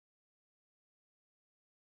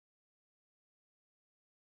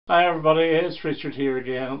Hi everybody, it's Richard here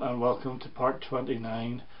again and welcome to part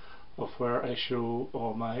 29 of where I show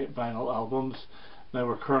all my vinyl albums. Now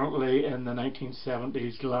we're currently in the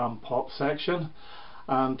 1970s glam pop section,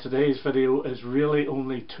 and today's video is really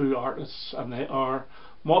only two artists, and they are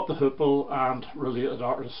Mott The Hoople and related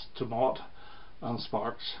artists to Mott and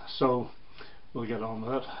Sparks. So we'll get on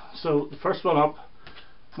with it. So the first one up,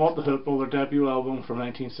 Mott The Hoople, their debut album from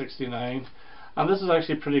 1969. And this is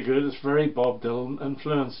actually pretty good. It's very Bob Dylan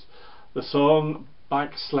influenced. The song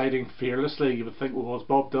Backsliding Fearlessly, you would think it was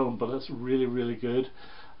Bob Dylan, but it's really good.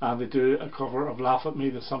 And they do a cover of Laugh At Me,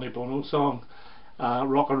 the Sonny Bono song.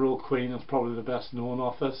 Rock and Roll Queen is probably the best known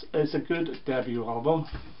of this. It's a good debut album.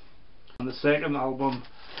 And the second album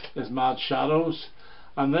is Mad Shadows,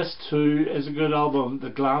 and this too is a good album. The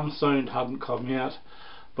glam sound hadn't come yet,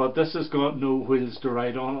 but this has got No Wheels to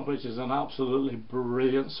Ride On it, which is an absolutely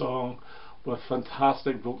brilliant song with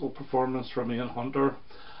fantastic vocal performance from Ian Hunter,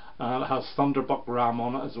 and it has Thunderbuck Ram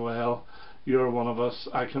on it as well. You're One of Us,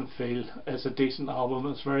 I Can Feel. It's a decent album.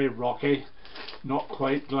 It's very rocky, not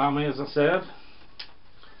quite glammy as I said.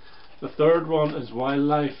 The third one is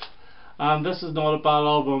Wildlife, and this is not a bad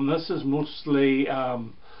album. This is mostly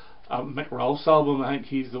Mick Ronson album. I think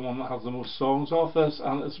he's the one that has the most songs off this,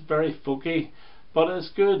 and it's very folky, but it's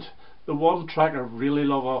good. The one track I really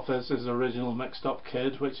love off this is the original Mixed Up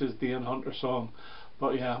Kid, which is the Ian Hunter song.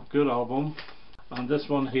 But yeah, good album. And this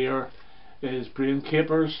one here is Brain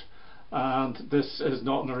Capers, and this is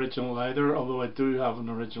not an original either, although I do have an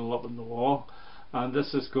original up on the wall. And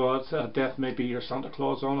this has got Death May Be Your Santa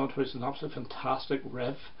Claus on it, which is an absolutely fantastic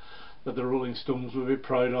riff that the Rolling Stones would be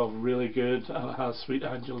proud of. Really good, and it has Sweet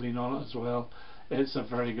Angeline on it as well. It's a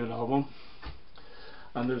very good album.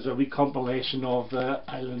 And there's a wee compilation of the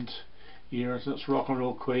Island years. It's Rock and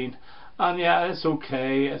Roll Queen, and yeah, it's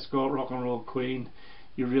okay. It's got Rock and Roll Queen,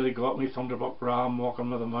 You Really Got Me, Thunderbuck Ram, Walking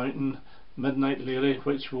with a Mountain, Midnight Lady,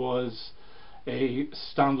 which was a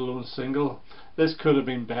standalone single. This could have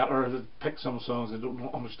been better. They picked some songs, I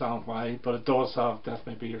don't understand why, but it does have Death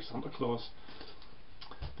May Be Your Santa Claus.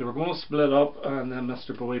 They were going to split up, and then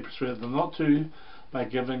Mr. Bowie persuaded them not to by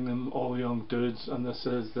giving them All Young Dudes, and this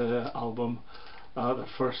is the album, the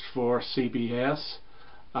first for CBS.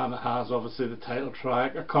 And it has obviously the title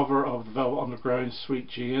track, a cover of the Velvet Underground, Sweet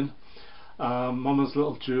Jane. Mama's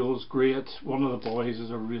Little Jewel's great. One of the Boys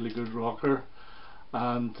is a really good rocker,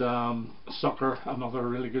 and Sucker, another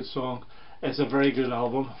really good song. It's a very good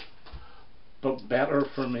album, but better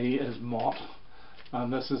for me is Mott,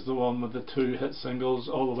 and this is the one with the two hit singles,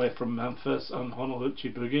 All the Way from Memphis and Honolulu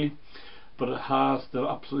Boogie. But it has the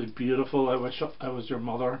absolutely beautiful I Wish I Was Your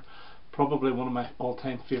Mother, probably one of my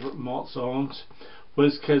all-time favourite Mott songs.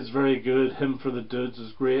 Whiz Kid's very good, Hymn for the Dudes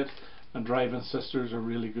is great, and Driving Sisters, a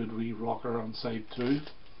really good wee rocker on side 2.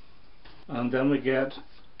 And then we get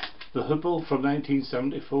The Hoople from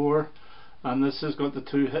 1974, and this has got the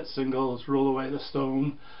two hit singles, Roll Away the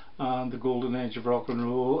Stone and The Golden Age of Rock and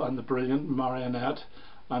Roll, and The Brilliant Marionette,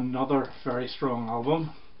 another very strong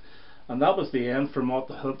album. And that was the end for Mott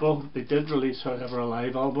The Hoople. They did release, however, a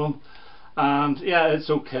live album, and yeah, it's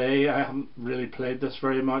okay. I haven't really played this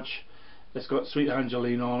very much. It's got Sweet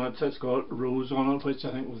Angeline on it, it's got Rose on it, which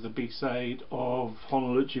I think was the B-side of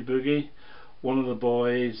Honolulu Boogie, One of the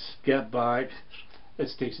Boys, Get Back.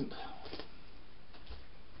 It's decent.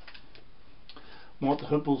 Mott The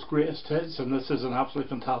Hoople's greatest hits, and this is an absolutely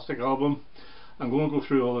fantastic album. I'm going to go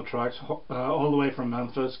through all the tracks. All the Way from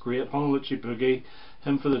Memphis, great. Honolulu Boogie,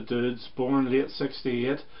 Hymn for the Dudes, Born Late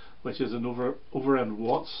 68, which is an Over and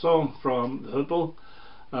Watts song from The Hoople.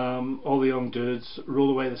 All the Young Dudes, Roll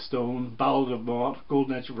Away the Stone, Ballad of Mott,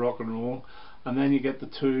 Golden Age of Rock and Roll, and then you get the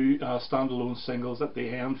two standalone singles at the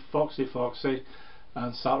end, Foxy Foxy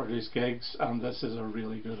and Saturday's Gigs, and this is a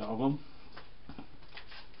really good album.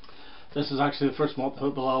 This is actually the first Mott The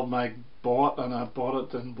Hoople album I bought, and I bought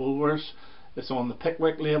it in Woolworths. It's on the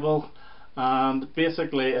Pickwick label, and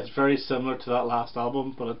basically it's very similar to that last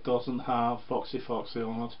album, but it doesn't have Foxy Foxy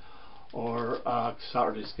on it or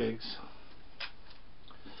Saturday's Gigs.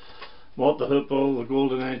 Mott The Hoople, The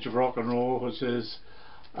Golden Age of Rock and Roll, which is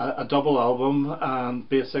a double album, and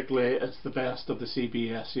basically it's the best of the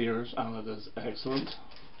CBS years, and it is excellent.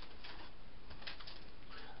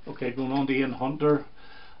 Okay, going on to Ian Hunter,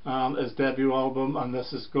 his debut album, and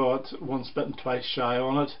this has got Once Bitten Twice Shy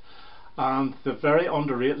on it, and the very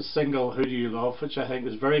underrated single Who Do You Love, which I think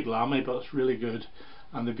is very glammy but it's really good,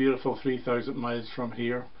 and the beautiful 3,000 Miles From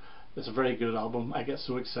Here. It's a very good album. I get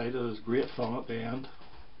so excited, it's great fun at the end.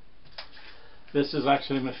 This is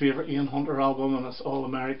actually my favourite Ian Hunter album, and it's All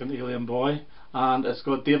American Alien Boy, and it's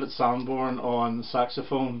got David Sanborn on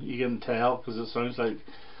saxophone. You can tell because it sounds like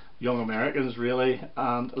young Americans really,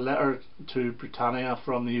 and Letter to Britannia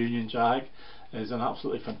from the Union Jack is an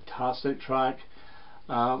absolutely fantastic track.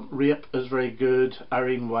 Rape is very good.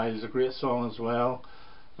 Irene Wild is a great song as well.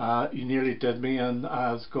 You Nearly Did Me and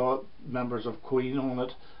has got members of Queen on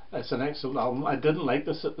it. It's an excellent album. I didn't like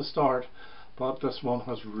this at the start, but this one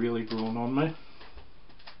has really grown on me.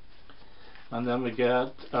 And then we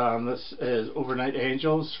get, this is Overnight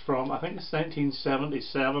Angels from, I think it's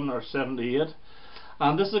 1977 or 78.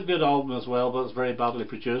 And this is a good album as well, but it's very badly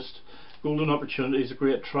produced. Golden Opportunity is a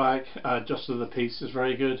great track. Just of the Peace is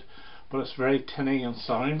very good, but it's very tinny in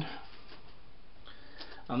sound.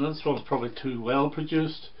 And this one's probably too well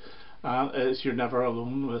produced. It's You're Never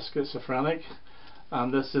Alone with Schizophrenic.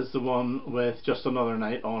 And this is the one with Just Another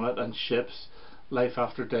Night on it, and Ships, Life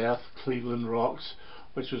After Death, Cleveland Rocks,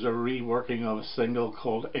 which was a reworking of a single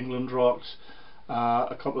called England Rocks.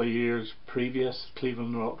 A couple of years previous.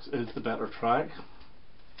 Cleveland Rocks is the better track.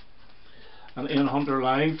 And Ian Hunter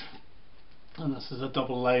Live, and this is a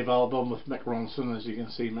double live album with Mick Ronson, as you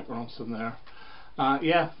can see Mick Ronson there.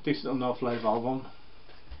 Yeah, decent enough live album.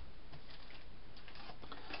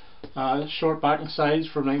 Short Backing Sides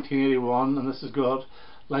from 1981, and this has got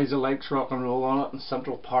Liza Likes Rock and Roll on it, and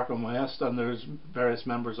Central Park and West, and there's various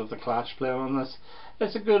members of the Clash playing on this.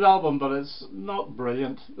 It's a good album, but it's not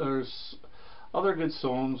brilliant. There's other good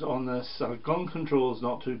songs on this. Gun Control is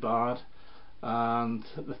not too bad, and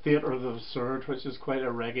The Theatre of the Absurd, which is quite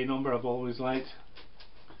a reggae number I've always liked.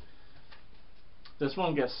 This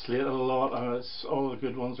one gets slated a lot, and it's all the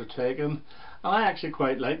good ones are taken. And I actually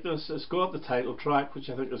quite like this. It's got the title track, which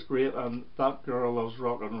I think is great, and That Girl Loves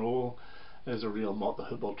Rock and Roll is a real Mott The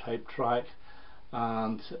Hoople type track.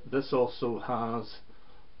 And this also has,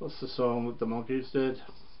 what's the song that the Monkees did?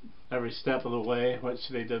 Every Step of the Way, which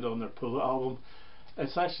they did on their Pull album.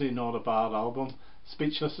 It's actually not a bad album.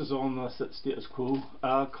 Speechless is on this, it's Status Quo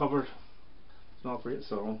covered. It's not a great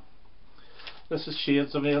song. This is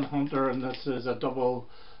Shades of Ian Hunter, and this is a double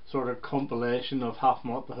sort of compilation of half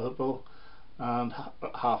Mott The Hoople and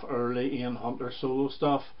half early Ian Hunter solo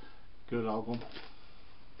stuff. Good album.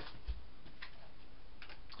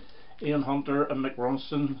 Ian Hunter and Mick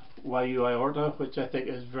Ronson, YU Iorta, which I think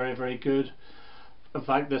is very, very good. In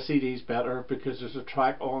fact, the CD is better because there's a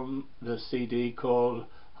track on the CD called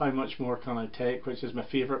How Much More Can I Take, which is my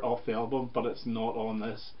favourite off the album, but it's not on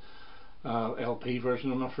this LP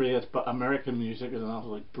version, I'm afraid. But American Music is an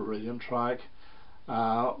absolutely brilliant track.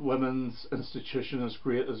 Women's Institution is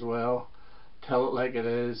great as well. Tell It Like It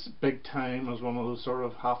Is, Big Time is one of those sort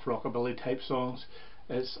of half rockabilly type songs.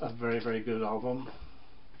 It's a very, very good album.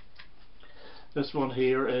 This one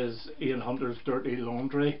here is Ian Hunter's Dirty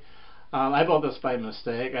Laundry. I bought this by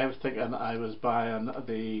mistake. I was thinking I was buying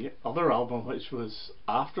the other album, which was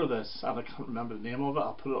after this, and I can't remember the name of it.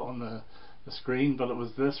 I'll put it on the screen, but it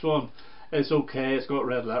was this one. It's okay. It's got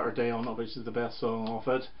Red Letter Day on it, which is the best song off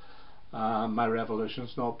it. My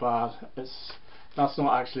Revolution's not bad. That's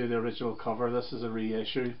not actually the original cover. This is a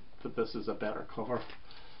reissue, but this is a better cover.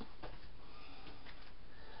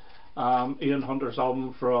 Ian Hunter's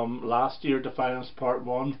album from last year, Defiance Part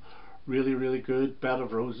 1, really, really good. Bed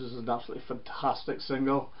of Roses is an absolutely fantastic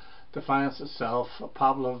single. Defiance itself,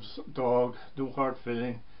 Pavlov's Dog, No Hard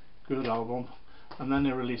Feeling, good album. And then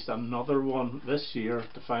they released another one this year,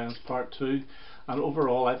 Defiance Part 2, and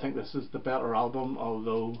overall I think this is the better album,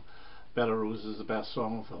 although Bed of Roses is the best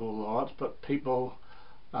song of the whole lot. But People,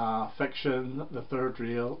 Fiction, The Third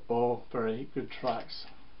Rail, all very good tracks.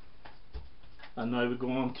 And now we go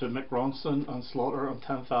on to Mick Ronson and Slaughter on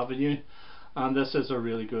 10th Avenue, and this is a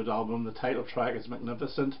really good album. The title track is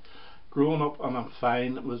magnificent. Growing Up and I'm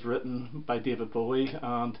Fine was written by David Bowie,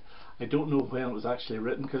 and I don't know when it was actually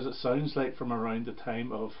written because it sounds like from around the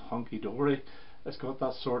time of Hunky Dory. It's got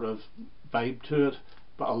that sort of vibe to it,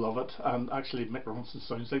 but I love it, and actually Mick Ronson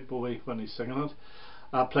sounds like Bowie when he's singing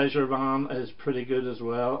it. Pleasure Man is pretty good as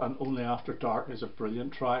well, and Only After Dark is a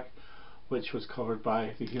brilliant track, which was covered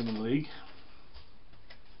by the Human League.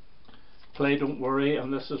 Play Don't Worry,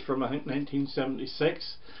 and this is from I think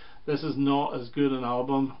 1976. This is not as good an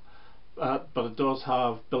album, but it does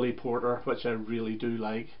have Billy Porter, which I really do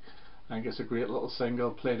like. I think it's a great little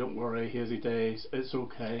single. Play Don't Worry, Hazy Days, It's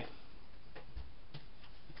Okay.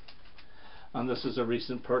 And this is a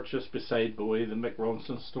recent purchase beside Bowie, the Mick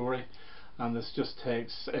Ronson Story, and this just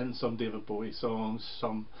takes in some David Bowie songs,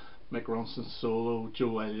 some Mick Ronson solo,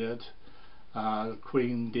 Joe Elliott,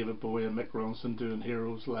 Queen, David Bowie and Mick Ronson doing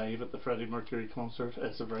Heroes live at the Freddie Mercury concert.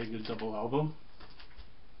 It's a very good double album.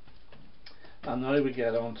 And now we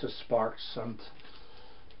get on to Sparks, and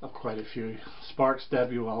quite a few. Sparks'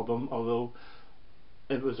 debut album, although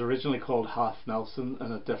It was originally called Half Nelson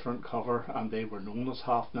in a different cover, and they were known as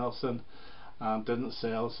Half Nelson and didn't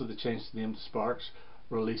sell, so they changed the name to Sparks,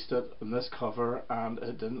 released it in this cover, and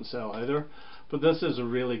it didn't sell either. But this is a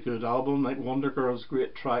really good album. Like Wonder Girl's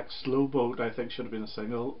great track Slow Boat, I think should have been a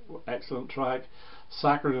single, excellent track.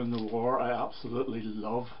 Sacred in the War I absolutely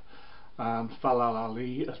love, and Falal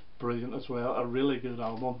Ali is brilliant as well. A really good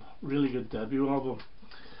album, really good debut album.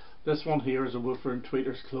 This one here is A Woofer in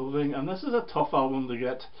Tweeter's Clothing, and this is a tough album to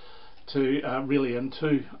get to really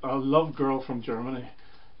into. I love Girl from Germany.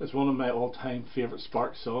 It's one of my all-time favourite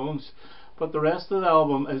Sparks songs, but the rest of the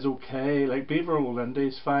album is okay. Like Beaver Old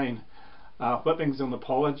Indy's fine. Whippings and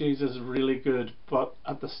Apologies is really good, but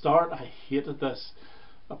at the start I hated this,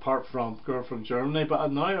 apart from Girl from Germany,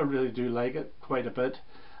 but now I really do like it quite a bit.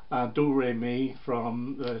 Do Re Mi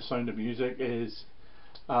from The Sound of Music is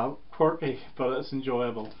quirky, but it's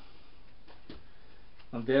enjoyable.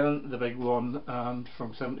 And then the big one, and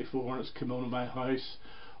from '74, it's Kimono My House,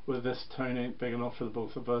 with This Town Ain't Big Enough for the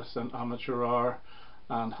Both of Us, and Amateur Hour,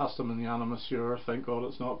 and Hasta Mañana Monsieur, Thank God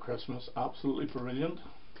It's Not Christmas. Absolutely brilliant.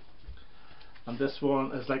 And this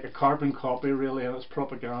one is like a carbon copy really, and it's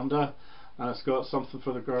propaganda, and it's got Something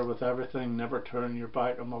for the Girl with Everything, Never Turn Your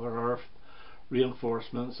Back on Mother Earth,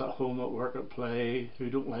 Reinforcements, At Home, At Work, At Play, Who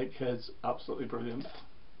Don't Like Kids. Absolutely brilliant.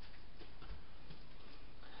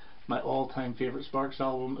 My all-time favourite Sparks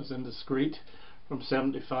album is Indiscreet from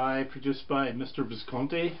 '75, produced by Mr.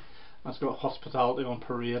 Visconti. It's got Hospitality on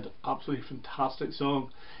Parade. Absolutely fantastic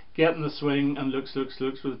song. Get in the Swing and Looks Looks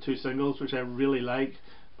Looks were the two singles, which I really like.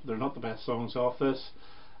 They're not the best songs off this.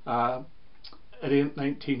 It Ain't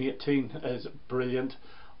 1918 is brilliant.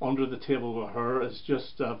 Under the Table with Her is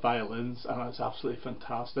just violins, and it's absolutely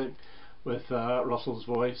fantastic with Russell's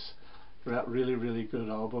voice. Really, really good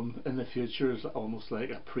album. In the Future is almost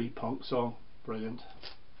like a pre-punk song. Brilliant.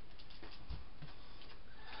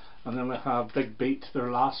 And then we have Big Beat,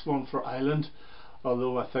 their last one for Ireland,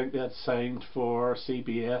 although I think they had signed for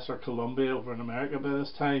CBS or Columbia over in America by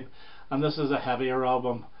this time. And this is a heavier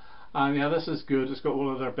album, and yeah, this is good. It's got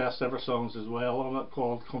one of their best ever songs as well on it,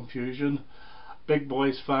 called Confusion. Big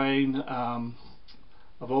Boy's fine.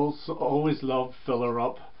 I've also always loved Fill Her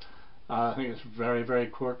Up. I think it's very, very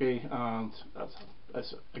quirky, and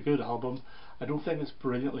it's a good album. I don't think it's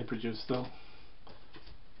brilliantly produced though.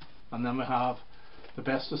 And then we have The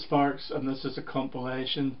Best of Sparks, and this is a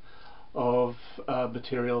compilation of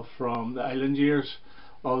material from the Island years,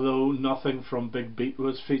 although nothing from Big Beat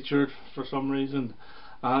was featured for some reason.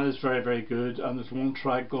 And it's very, very good, and there's one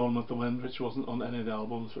track, Gone with the Wind, which wasn't on any of the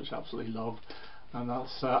albums, which I absolutely love, and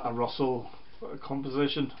that's a Russell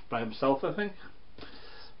composition by himself, I think.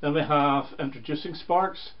 Then we have Introducing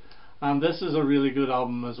Sparks, and this is a really good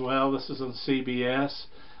album as well. This is on CBS,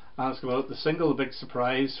 and it's got the single A Big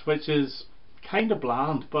Surprise, which is kind of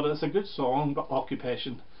bland, but it's a good song. But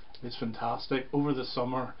Occupation is fantastic. Over the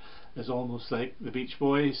Summer is almost like the Beach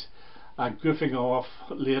Boys. Goofing Off,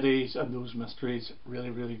 Ladies, and Those Mysteries, really,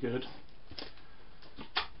 really good.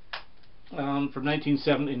 From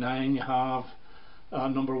 1979 you have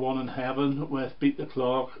number one in Heaven with Beat the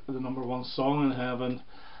Clock, the number one song in Heaven,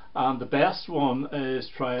 and the best one is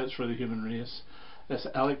Tryouts for the Human Race. It's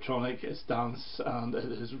electronic, it's dance, and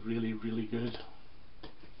it is really, really good.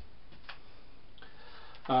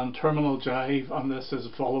 And Terminal Jive, and this is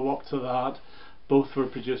a follow-up to that. Both were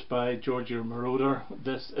produced by Giorgio Moroder.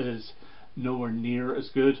 This is nowhere near as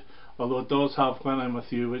good, although it does have When I'm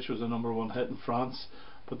With You, which was a number one hit in France.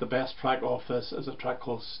 But the best track off this is a track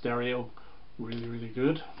called Stereo. Really, really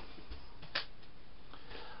good.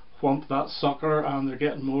 Whomp That Sucker, and they're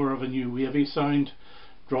getting more of a new wavy sound,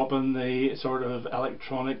 dropping the sort of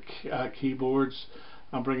electronic keyboards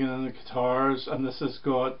and bringing in the guitars. And this has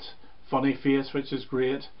got Funny Face, which is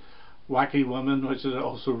great. Wacky Woman, which is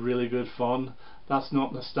also really good fun. That's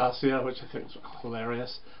Not Nastasia, which I think is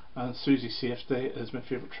hilarious. And Susie Safety is my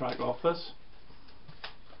favourite track off this.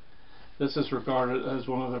 This is regarded as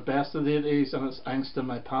one of their best of the 80s, and it's Angst in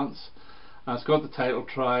My Pants. And it's got the title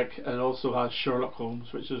track. It also has Sherlock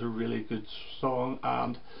Holmes, which is a really good song,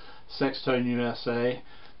 and Sextown USA.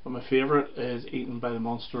 But my favourite is Eaten by the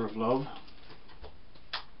Monster of Love.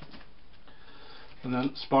 And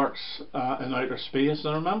then Sparks in Outer Space.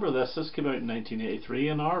 And remember this came out in 1983,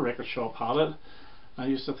 and our record shop had it. I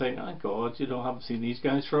used to think, oh God, you don't haven't seen these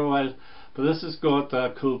guys for a while. But this has got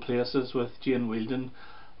Cool Places with Jane Wielden,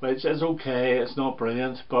 which is okay, it's not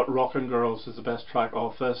brilliant, but Rockin' Girls is the best track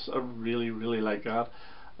off this. I really, really like that.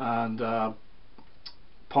 And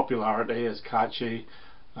Popularity is catchy.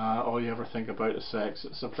 All You Ever Think About Is Sex.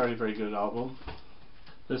 It's a very, very good album.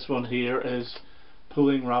 This one here is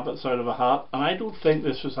pulling rabbits out of a hat, and I don't think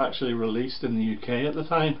this was actually released in the UK at the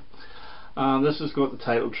time. And this has got the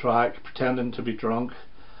title track, Pretending to be Drunk,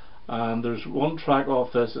 and there's one track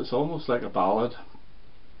off this, it's almost like a ballad,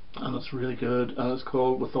 and it's really good, and it's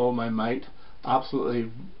called With All My Might.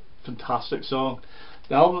 Absolutely fantastic song.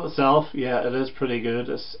 The album itself, yeah, it is pretty good.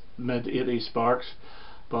 It's mid-80s Sparks,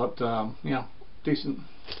 but yeah, decent.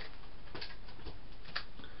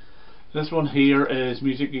 This one here is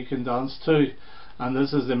Music You Can Dance To, and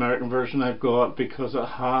this is the American version I've got because it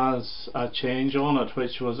has a change on it,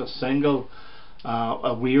 which was a single,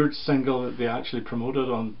 a weird single that they actually promoted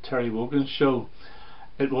on Terry Wogan's show.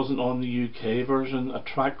 It wasn't on the UK version. A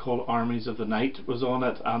track called Armies of the Night was on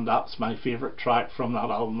it, and that's my favourite track from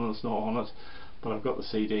that album, and it's not on it, but I've got the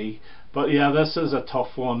CD. But yeah, this is a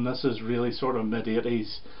tough one. This is really sort of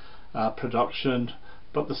mid-80s production,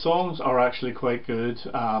 but the songs are actually quite good.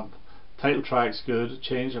 Title track's good.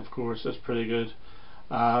 Change, of course, is pretty good.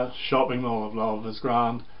 Shopping Mall of Love is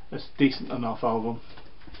grand. It's a decent enough album.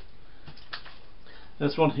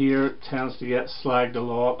 This one here tends to get slagged a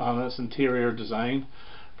lot on its interior design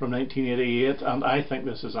from 1988, and I think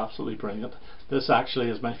this is absolutely brilliant. This actually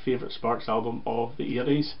is my favourite Sparks album of the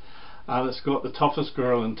 80s, and it's got The Toughest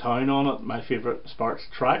Girl in Town on it, my favourite Sparks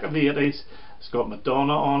track of the 80s. It's got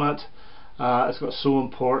Madonna on it. It's got So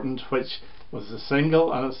Important, which was the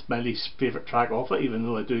single, and it's my least favourite track off it, even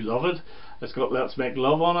though I do love it. It's got Let's Make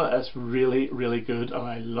Love on it. It's really, really good, and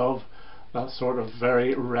I love that sort of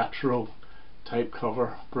very retro type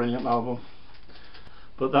cover. Brilliant album.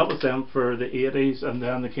 But that was them for the 80s, and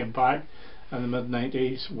then they came back in the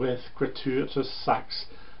mid-90s with gratuitous sax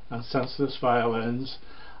and senseless violins,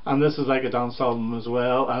 and this is like a dance album as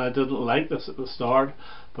well, and I didn't like this at the start,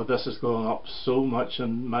 but this has gone up so much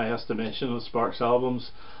in my estimation of Sparks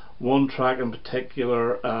albums. One track in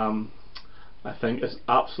particular I think is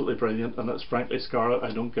absolutely brilliant, and it's Frankly Scarlet,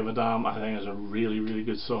 I Don't Give a Damn. I think it's a really, really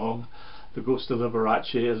good song. The Ghost of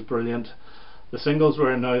Liberace is brilliant. The singles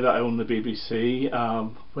were Now That I Own the BBC,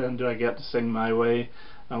 When Do I Get to Sing My Way,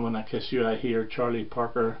 and When I Kiss You I Hear Charlie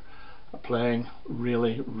Parker playing.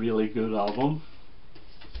 Really, really good album.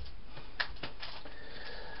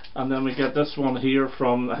 And then we get this one here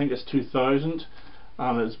from, I think it's 2000,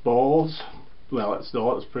 and it's Balls. Well, it's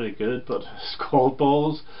not, it's pretty good, but it's called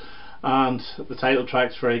Balls, and the title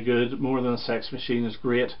track's very good. More Than a Sex Machine is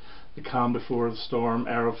great. The Calm Before the Storm,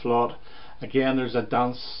 Aeroflot. Again, there's a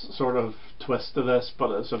dance sort of twist to this, but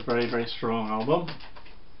it's a very, very strong album.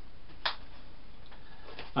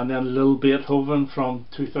 And then Lil Beethoven from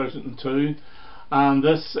 2002, and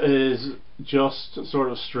this is just sort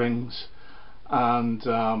of strings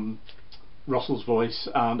and Russell's voice,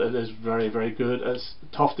 and it is very, very good. It's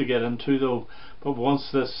tough to get into though, but once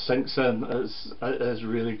this sinks in, it is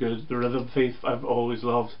really good. The Rhythm Thief I've always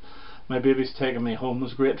loved. My Baby's Taking Me Home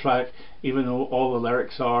is a great track, even though all the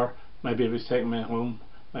lyrics are My baby's taking me home,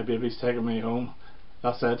 my baby's taking me home.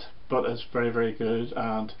 That's it, but it's very, very good,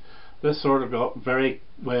 and this sort of got very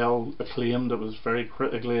well acclaimed. It was very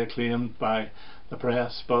critically acclaimed by the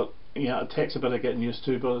press, but yeah, it takes a bit of getting used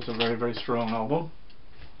to, but it's a very, very strong album.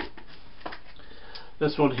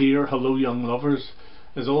 This one here, Hello Young Lovers,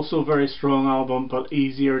 is also a very strong album, but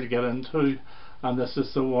easier to get into, and this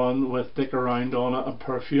is the one with Dick Around on it and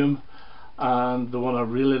Perfume. And the one I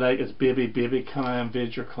really like is Baby Baby Can I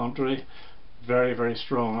Invade Your Country. Very, very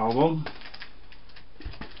strong album.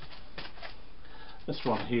 This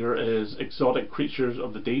one here is Exotic Creatures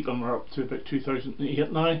of the Deep, and we're up to about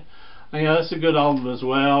 2008 now. And yeah, it's a good album as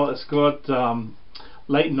well. It's got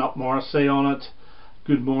Lighten Up Morrissey on it.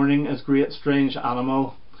 Good Morning is great. Strange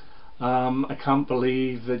Animal. I Can't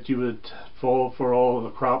Believe That You Would Fall for All of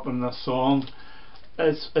the Crap in this song.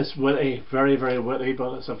 It's witty, very, very witty,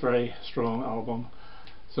 but it's a very strong album.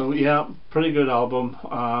 So yeah, pretty good album.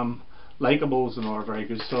 Likeable is another very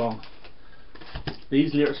good song.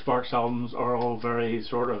 These later Sparks albums are all very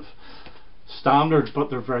sort of standard, but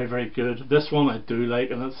they're very, very good. This one I do like,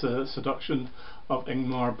 and it's The Seduction of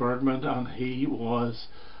Ingmar Bergman, and he was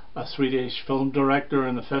a Swedish film director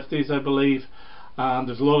in the 50s, I believe, and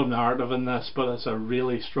there's a lot of narrative in this, but it's a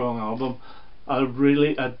really strong album. I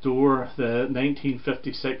really adore the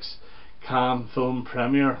 1956 Cannes film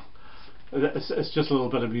premiere. It's just a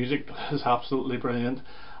little bit of music, but it's absolutely brilliant.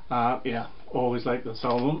 Yeah, always like this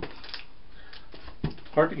album.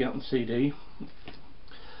 Hard to get on CD.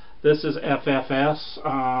 This is FFS,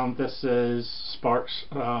 and this is Sparks,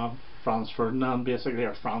 Franz Ferdinand, basically,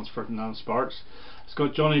 or Franz Ferdinand Sparks. It's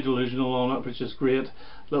got Johnny Delusional on it, which is great.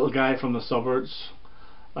 Little Guy from the Suburbs,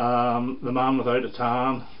 The Man Without a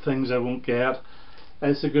Tan, Things I Won't Get.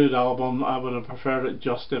 It's a good album. I would have preferred it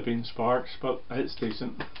just to have been Sparks, but it's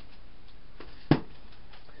decent.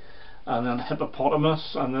 and then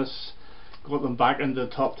Hippopotamus, and this got them back into the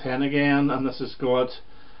top 10 again. And this has got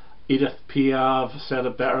Edith Piaf, Said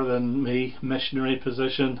It Better Than Me, Missionary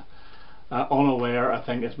Position. Unaware, I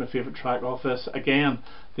think, is my favourite track off this. Again,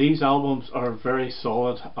 these albums are very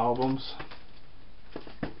solid albums.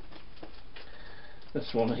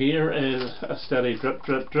 This one here is A Steady Drip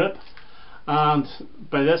Drip Drip, and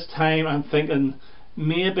by this time I'm thinking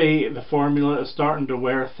maybe the formula is starting to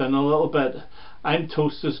wear thin a little bit. I'm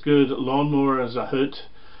Toast Is Good, Lawnmower Is a Hoot,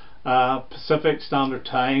 Pacific Standard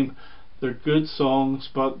Time, they're good songs,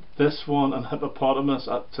 but this one and Hippopotamus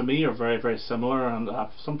to me are very, very similar, and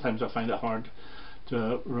sometimes I find it hard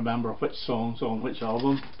to remember which song's on which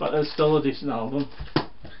album, but it's still a decent album.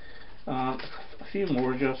 A few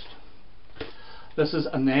more just. This is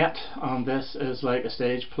Annette, and this is like a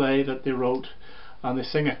stage play that they wrote, and they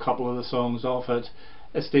sing a couple of the songs off it.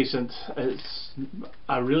 It's decent.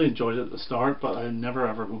 I really enjoyed it at the start, but I never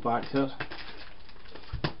ever go back to it.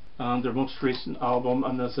 And their most recent album,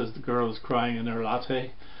 and this is The Girl Is Crying in Her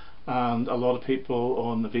Latte, and a lot of people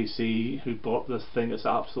on the VC who bought this think it's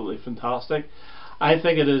absolutely fantastic. I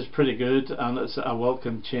think it is pretty good, and it's a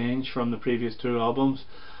welcome change from the previous two albums,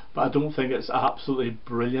 but I don't think it's absolutely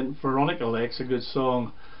brilliant. Veronica Lake's a good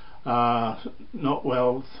song, not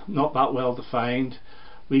that well defined.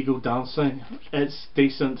 We Go Dancing, it's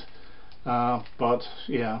decent, but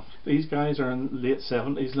yeah, these guys are in late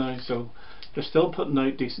 70s now, so they're still putting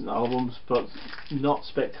out decent albums, but not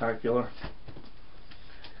spectacular.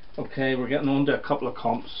 Okay, we're getting on to a couple of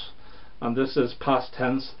comps, and this is Past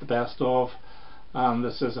Tense, the best of, and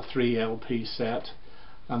this is a 3 LP set,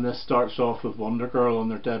 and this starts off with Wonder Girl on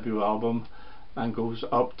their debut album and goes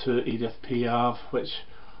up to Edith Piaf, which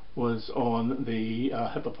was on the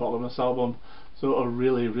Hippopotamus album, so a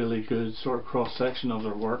really, really good sort of cross section of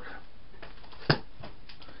their work.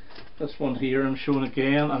 This one here I'm showing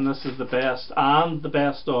again, and this is the best and the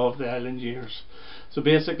best of the Island Years. So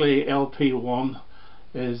basically LP1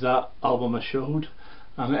 is that album I showed,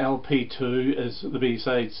 and LP2 is the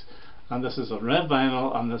B-sides, and this is a red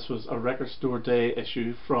vinyl, and this was a Record Store Day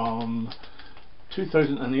issue from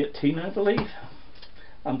 2018, I believe.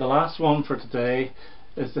 And the last one for today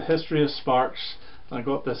is The History of Sparks. I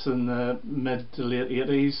got this in the mid to late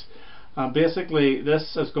 80s, and basically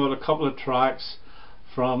this has got a couple of tracks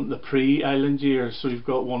from the pre-Island Years. So you've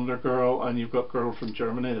got Wonder Girl and you've got Girl from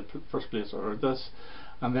Germany, the first place I heard this,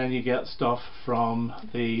 and then you get stuff from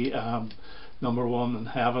the Number One in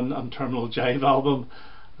Heaven and Terminal Jive album,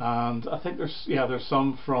 and I think there's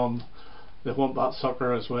some from the Want That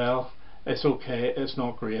Sucker as well. It's okay, it's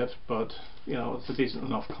not great, but you know, it's a decent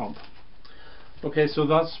enough comp. Okay, so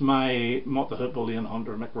that's my Mott The Hoople, Ian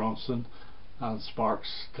Hunter, Mick Ronson and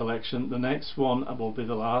Sparks collection. The next one will be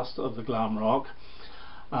the last of the glam rock,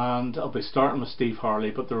 and I'll be starting with Steve Harley,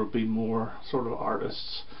 but there will be more sort of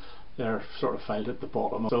artists. They're sort of filed at the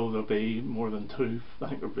bottom, so there'll be more than two. I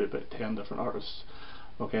think there'll be about 10 different artists.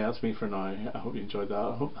 Okay, that's me for now. I hope you enjoyed that.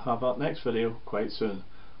 I hope to have that next video quite soon.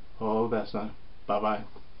 All the best now. Bye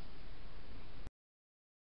bye.